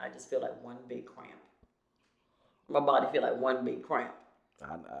be like, I just feel like one big cramp. My body feel like one big cramp.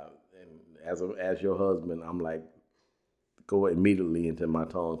 And as your husband, I'm like, go immediately into my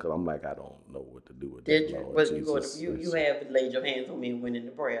tongue because I'm like, I don't know what to do with this. Did you? But you have laid your hands on me and went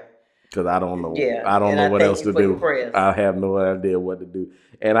into prayer. Because I don't know. Yeah, I don't know what else to do. I have no idea what to do.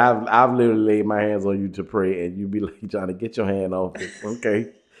 And I've literally laid my hands on you to pray, and you be like, Johnny, get your hand off it.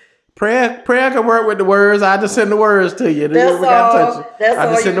 Okay. Prayer can work with the words. I just send the words to you. That's all. Touch you. That's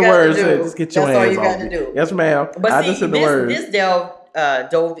I just send the words. Just get your hands off it. Do. Yes, ma'am. But I just send the words. This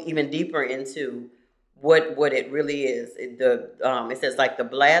dove even deeper into what it really is. It says like the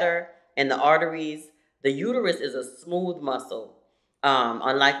bladder and the arteries. The uterus is a smooth muscle.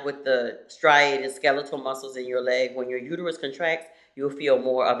 Unlike with the striated skeletal muscles in your leg, when your uterus contracts, you'll feel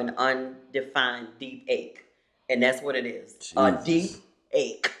more of an undefined deep ache. And that's what it is. Jesus. A deep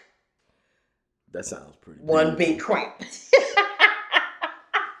ache. That sounds pretty One big cramp.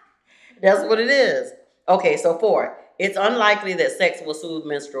 That's what it is. Okay, so 4. It's unlikely that sex will soothe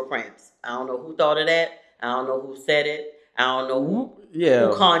menstrual cramps. I don't know who thought of that. I don't know who said it. I don't know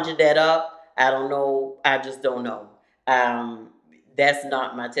who conjured that up. I don't know. I just don't know. That's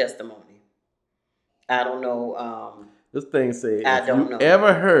not my testimony. I don't know. This thing says, if you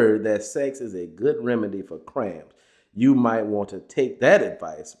ever heard that sex is a good remedy for cramps, you might want to take that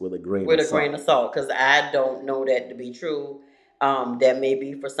advice with a grain of salt. Because I don't know that to be true. That may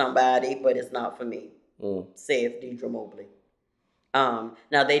be for somebody, but it's not for me. Saith Deirdra Mobley.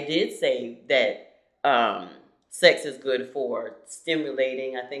 Now, they did say that sex is good for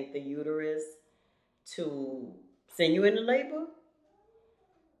stimulating, I think, the uterus to send you into labor.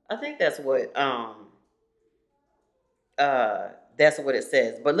 I think that's what it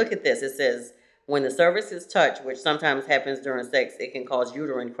says. But look at this. It says, when the cervix is touched, which sometimes happens during sex, it can cause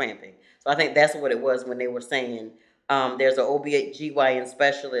uterine cramping. So I think that's what it was when they were saying, there's an OB/GYN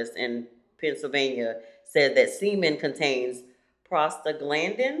specialist in Pennsylvania said that semen contains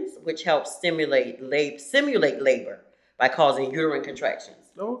prostaglandins, which help simulate labor by causing uterine contractions.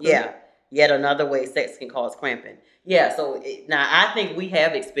 Okay. Yeah. Yet another way sex can cause cramping. Yeah, so now I think we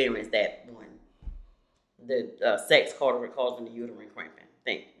have experienced that one. The sex causing the uterine cramping. I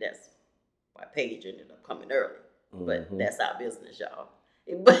think that's why Paige ended up coming early. But that's our business, y'all.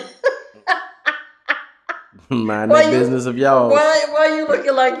 Mind that business of y'all. Why you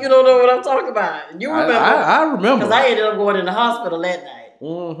looking like you don't know what I'm talking about? You remember? I remember. Because I ended up going in the hospital that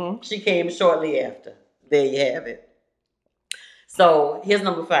night. She came shortly after. There you have it. So here's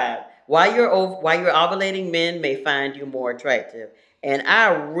number 5. While you're ovulating, men may find you more attractive. And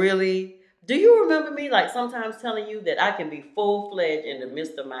do you remember me like sometimes telling you that I can be full-fledged in the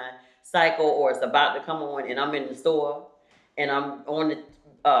midst of my cycle, or it's about to come on and I'm in the store and I'm on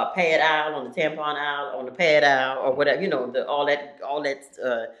pad aisle, on the tampon aisle, on the pad aisle, or whatever, all that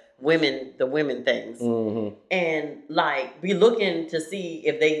the women things, and like be looking to see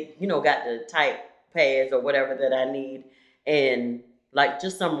if they, got the type pads or whatever that I need, and like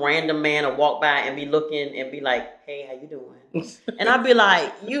just some random man will walk by and be looking and be like, "Hey, how you doing?" And I'd be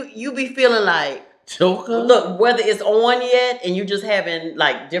like, "You be feeling like." Joker? Look, whether it's on yet and you just having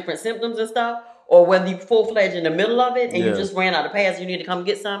like different symptoms and stuff, or whether you full-fledged in the middle of it and you just ran out of pads, you need to come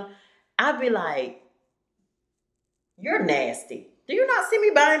get some, I'd be like, you're nasty. Do you not see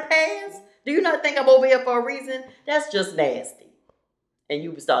me buying pads? Do you not think I'm over here for a reason? That's just nasty. And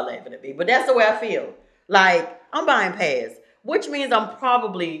you would start laughing at me. But that's the way I feel. Like, I'm buying pads, which means I'm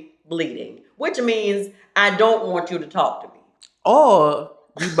probably bleeding, which means I don't want you to talk to me. Or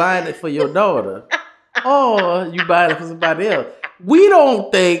you buying it for your daughter. Or you buying it for somebody else. We don't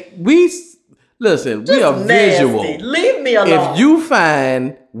think listen, just we are nasty. Visual. Leave me alone. If you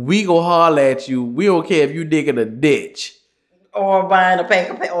find, we go holler at you. We don't care if you digging a ditch. Or buying a pack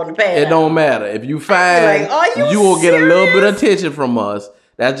on the pad. It don't matter. If you find, you will get a little bit of attention from us.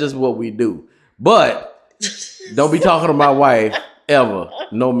 That's just what we do. But don't be talking to my wife ever.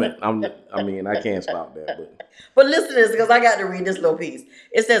 No, man. I can't stop that. But listen to this, because I got to read this little piece.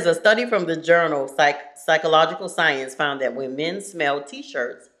 It says a study from the journal Psychological Science found that when men smelled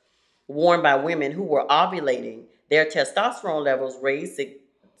T-shirts worn by women who were ovulating, their testosterone levels raised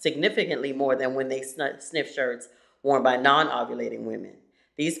significantly more than when they sniff shirts worn by non-ovulating women.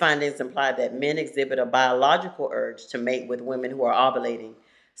 These findings imply that men exhibit a biological urge to mate with women who are ovulating.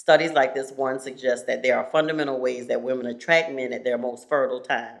 Studies like this one suggest that there are fundamental ways that women attract men at their most fertile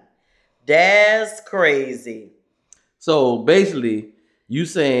time. That's crazy. So basically, you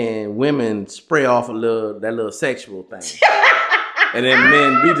saying women spray off that little sexual thing, and then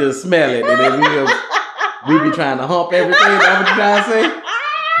men, we just smell it, and then we be trying to hump everything. That's what you trying to say?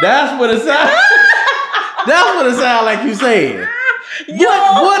 That's what it sounds. That's what it sounds like you saying.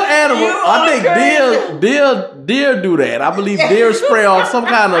 What animal? I think deer do that. I believe deer spray off some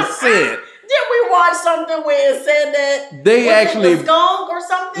kind of scent. Did we watch something where it said that they actually a skunk or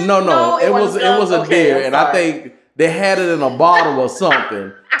something? No, it was a deer, and I think they had it in a bottle or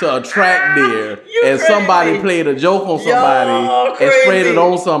something to attract deer. And crazy. Somebody played a joke on somebody and sprayed it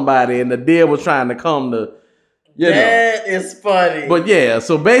on somebody, and the deer was trying to come to. That is funny. But yeah,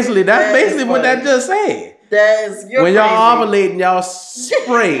 so basically that's basically what that just said. When y'all ovulating, y'all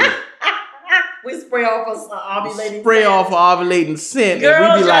spray. We spray off ovulating spray off ovulating scent. Girls,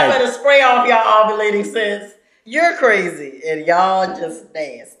 and we be y'all better spray off y'all ovulating scents. You're crazy and y'all just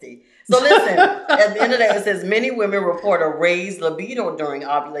nasty. So listen, at the end of that, it says many women report a raised libido during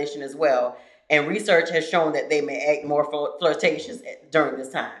ovulation as well, and research has shown that they may act more flirtatious during this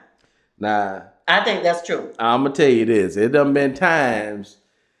time. Nah, I think that's true. I'm gonna tell you this: it done been times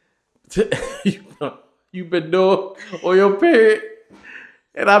you've been doing on your period.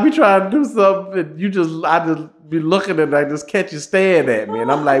 And I be trying to do something, and I just be looking and I just catch you staring at me, and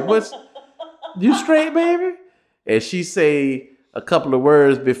I'm like, "What's you straight, baby?" And she say a couple of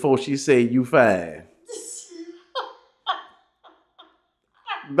words before she say "you fine."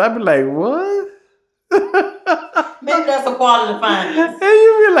 I be like, "What?" Maybe that's a quality fineness. And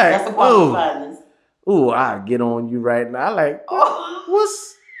you be like, "That's a quality fineness." Ooh, I get on you right now. Like,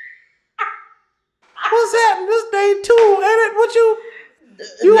 what's happening? This day 2, ain't it? What you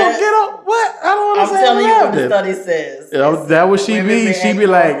gonna get up? What? I don't understand. I'm telling you what the study says. That what she be. She be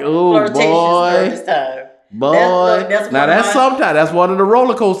like, "Oh boy, boy." That's one of the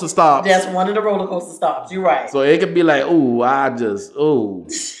roller coaster stops. That's one of the roller coaster stops. You're right. So it could be like, "Ooh, ooh."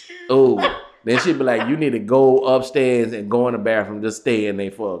 Then she'd be like, "You need to go upstairs and go in the bathroom. Just stay in there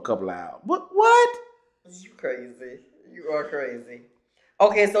for a couple of hours." What? You crazy. You are crazy.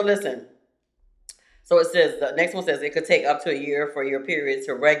 Okay, so listen. So it says, the next one says, it could take up to a year for your period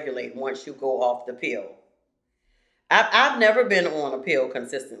to regulate once you go off the pill. I've never been on a pill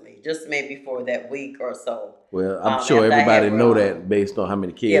consistently, just maybe for that week or so. Well, I'm sure everybody know that based on how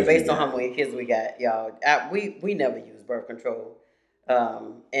many kids. Yeah, based on how many kids we got, y'all. We never used birth control.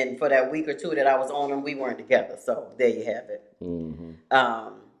 And for that week or two that I was on them, we weren't together. So there you have it. Mm-hmm.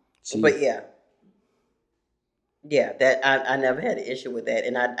 But yeah. Yeah, that I never had an issue with that.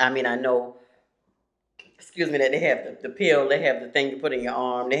 And I know, excuse me, that they have the pill, they have the thing you put in your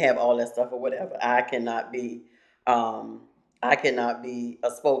arm, they have all that stuff or whatever. I cannot be a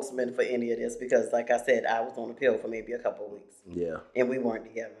spokesman for any of this because, like I said, I was on the pill for maybe a couple of weeks. Yeah. And we weren't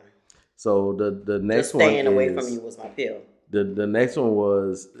together. So the next just staying away from you was my pill. The next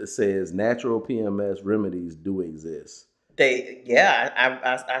one it says natural PMS remedies do exist.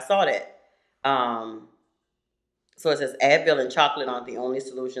 I saw that. So it says Advil and chocolate aren't the only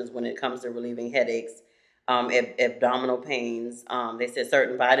solutions when it comes to relieving headaches, abdominal pains. They said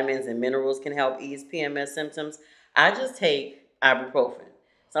certain vitamins and minerals can help ease PMS symptoms. I just take ibuprofen.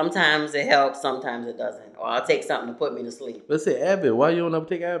 Sometimes it helps, sometimes it doesn't. Or I'll take something to put me to sleep. Let's say Advil. Why you don't ever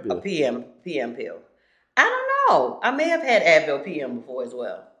take Advil? A PM pill. I don't know. I may have had Advil PM before as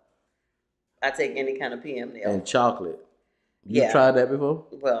well. I take any kind of PM now. And chocolate. You tried that before?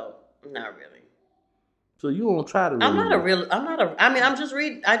 Well, not really. So you don't try to. I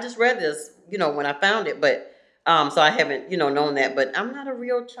just read this, when I found it, but so I haven't, known that, but I'm not a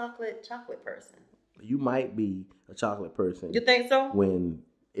real chocolate person. You might be a chocolate person. You think so? When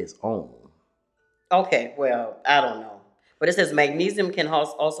it's on. Okay, well, I don't know. But it says magnesium can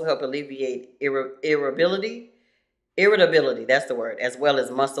also help alleviate irritability, that's the word, as well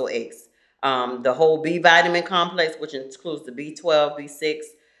as muscle aches. The whole B vitamin complex, which includes the B12, B6,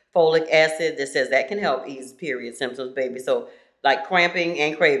 folic acid, that says that can help ease period symptoms, baby. So like cramping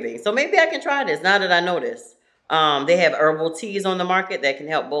and craving. So maybe I can try this now that I know this. They have herbal teas on the market that can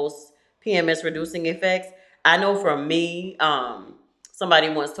help both PMS reducing effects. I know for me, somebody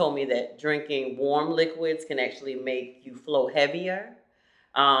once told me that drinking warm liquids can actually make you flow heavier.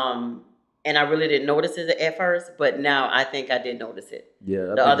 And I really didn't notice it at first, but now I think I did notice it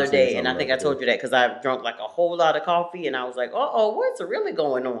the other day. And I think I told you that because I drank like a whole lot of coffee and I was like, what's really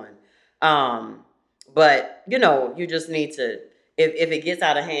going on? But, you just need to, if it gets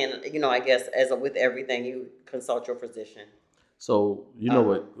out of hand, I guess with everything, you consult your physician. So, you know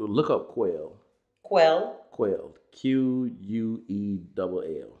what? Look up Quail. Quail? Quail.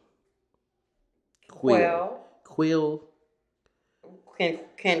 Quell. Quail.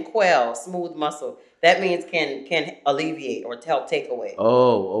 Can quell smooth muscle. That means can alleviate or help take away.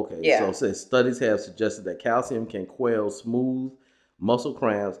 Oh, okay. Yeah. So it says studies have suggested that calcium can quell smooth muscle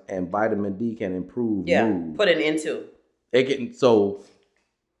cramps and vitamin D can improve mood. Put it into. It can so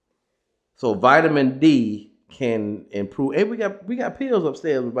vitamin D can improve. Hey, we got pills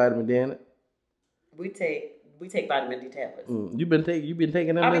upstairs with vitamin D in it. We take vitamin D tablets. You've been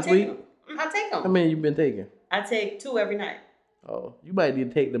taking them this week? I take them. How many you been taking? I take 2 every night. Oh, you might need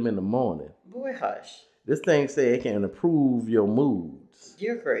to take them in the morning. Boy, hush. This thing say it can improve your moods.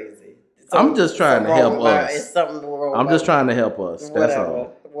 You're crazy. I'm just trying to help us. It's something wrong. I'm just trying to help us. That's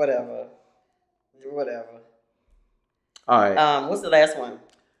all. Whatever. All right. What's the last one?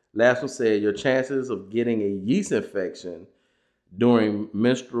 Last one said your chances of getting a yeast infection during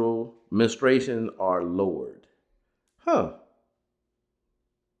menstruation are lowered. Huh.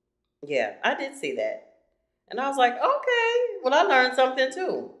 Yeah, I did see that. And I was like, okay, well, I learned something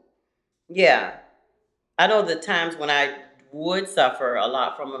too. Yeah. I know the times when I would suffer a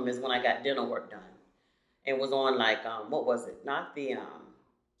lot from them is when I got dental work done. And was on like, what was it? Not the,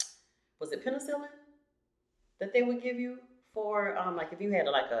 was it penicillin that they would give you for, like if you had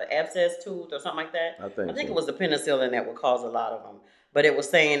like an abscess tooth or something like that? I think it was the penicillin that would cause a lot of them. But it was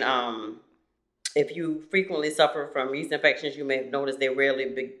saying, if you frequently suffer from yeast infections, you may have noticed they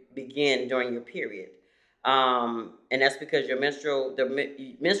rarely begin during your period. And that's because your menstrual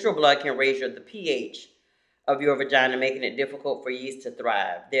blood can raise the pH of your vagina, making it difficult for yeast to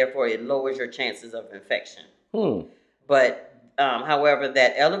thrive. Therefore, it lowers your chances of infection. But, however,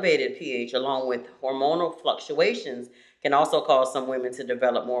 that elevated pH, along with hormonal fluctuations, can also cause some women to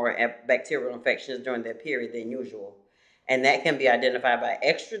develop more bacterial infections during their period than usual. And that can be identified by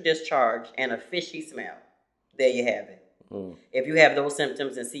extra discharge and a fishy smell. There you have it. If you have those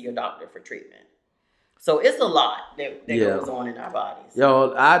symptoms, then see your doctor for treatment. So it's a lot that goes on in our bodies.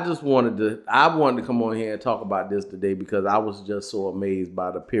 Yo, I wanted to come on here and talk about this today because I was just so amazed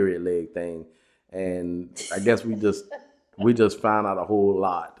by the period leg thing. And I guess we just found out a whole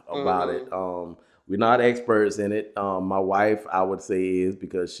lot about it. We're not experts in it. My wife, I would say, is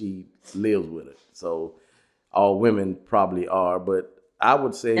because she lives with it. So all women probably are, but I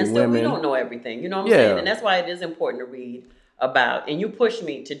would say and still, women. We don't know everything. You know what I'm saying? And that's why it is important to read about. And you push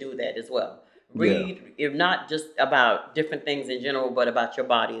me to do that as well. Read, if not just about different things in general, but about your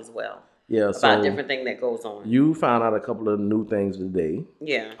body as well. Yeah, about different thing that goes on. You found out a couple of new things today.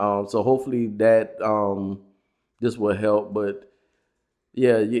 Yeah. So hopefully that this will help. But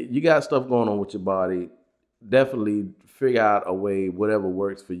yeah, you got stuff going on with your body. Definitely figure out a way, whatever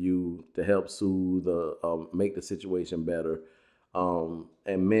works for you, to help soothe, make the situation better. And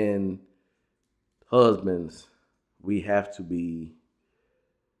men, husbands, we have to be.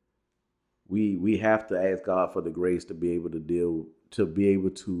 We have to ask God for the grace to be able to deal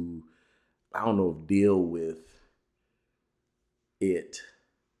with it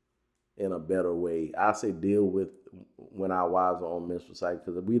in a better way. I say deal with when our wives are on menstrual cycle,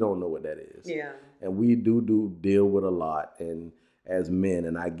 because we don't know what that is. Yeah. And we do deal with a lot, and as men,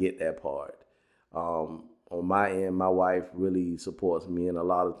 and I get that part. On my end, my wife really supports me in a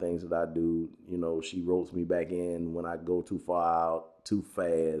lot of things that I do. You know, she ropes me back in when I go too far out, too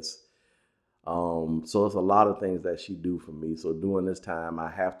fast. So it's a lot of things that she do for me. So during this time, I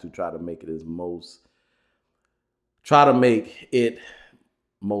have to try to make it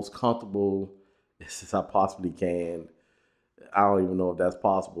most comfortable as I possibly can. I don't even know if that's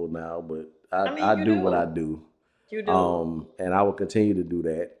possible now, but I do what I do. You do. And I will continue to do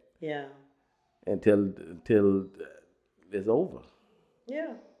that. Yeah. Until it's over.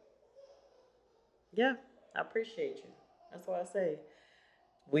 Yeah. Yeah. I appreciate you. That's what I say.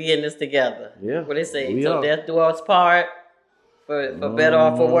 We in this together. Yeah. What they say, till death do us part, for better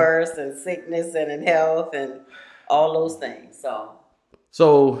or for worse, and sickness and in health and all those things.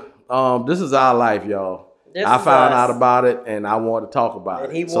 So this is our life, y'all. I found out about it, and I want to talk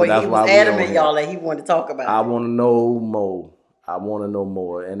about it. So that's why he was adamant, y'all, that he wanted to talk about it. I want to know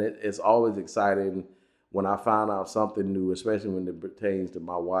more. And it's always exciting when I find out something new, especially when it pertains to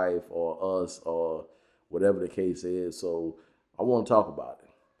my wife or us or whatever the case is. So I want to talk about it.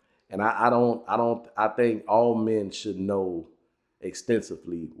 And I think all men should know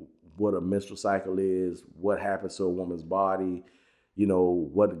extensively what a menstrual cycle is, what happens to a woman's body, you know,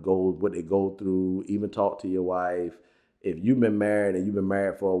 what they go through, even talk to your wife. If you've been married and you've been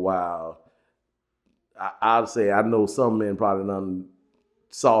married for a while, I'd say I know some men probably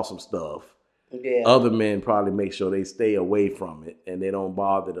saw some stuff. Yeah. Other men probably make sure they stay away from it and they don't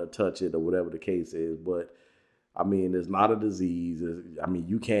bother to touch it or whatever the case is. But I mean, it's not a disease.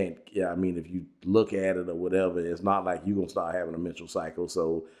 You can't. Yeah, I mean, if you look at it or whatever, it's not like you're gonna start having a menstrual cycle.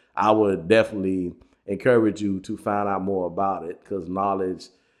 So I would definitely encourage you to find out more about it, because knowledge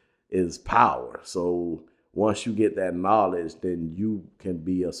is power. So once you get that knowledge, then you can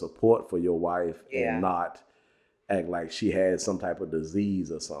be a support for your wife and not act like she has some type of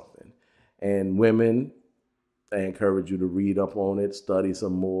disease or something. And women, I encourage you to read up on it, study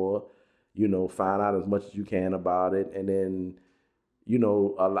some more, you know, find out as much as you can about it. And then, you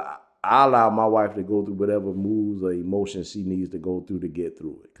know, I allow my wife to go through whatever moves or emotions she needs to go through to get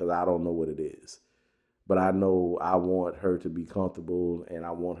through it, because I don't know what it is. But I know I want her to be comfortable, and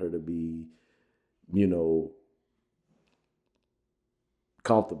I want her to be, you know,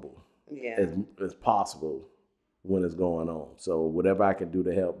 comfortable as possible when it's going on. So whatever I can do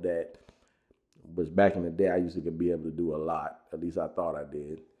to help that, which back in the day I used to be able to do a lot. At least I thought I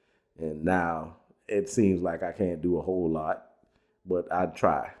did. And now it seems like I can't do a whole lot, but I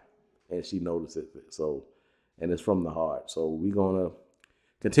try, and she notices it. So, and it's from the heart. So we're going to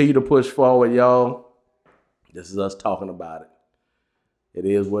continue to push forward, y'all. This is us talking about it. It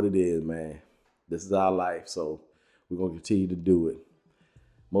is what it is, man. This is our life. So we're going to continue to do it.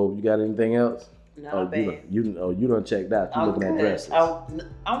 Mo, you got anything else? No, babe. You done checked out. You looking at dresses.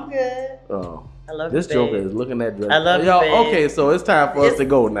 I'm good. Oh. I love this you, joker babe. is looking at dresses. I love y'all, you, babe. Okay, so it's time for us to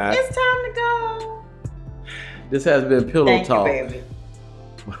go now. It's time to go. This has been Pillow Talk. You, baby.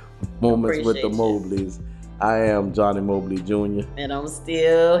 Moments with the Mobleys. I am Johnny Mobley Jr. And I'm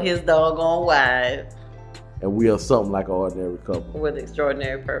still his doggone wife. And we are something like an ordinary couple. With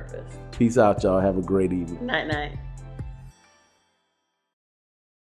extraordinary purpose. Peace out, y'all. Have a great evening. Night, night.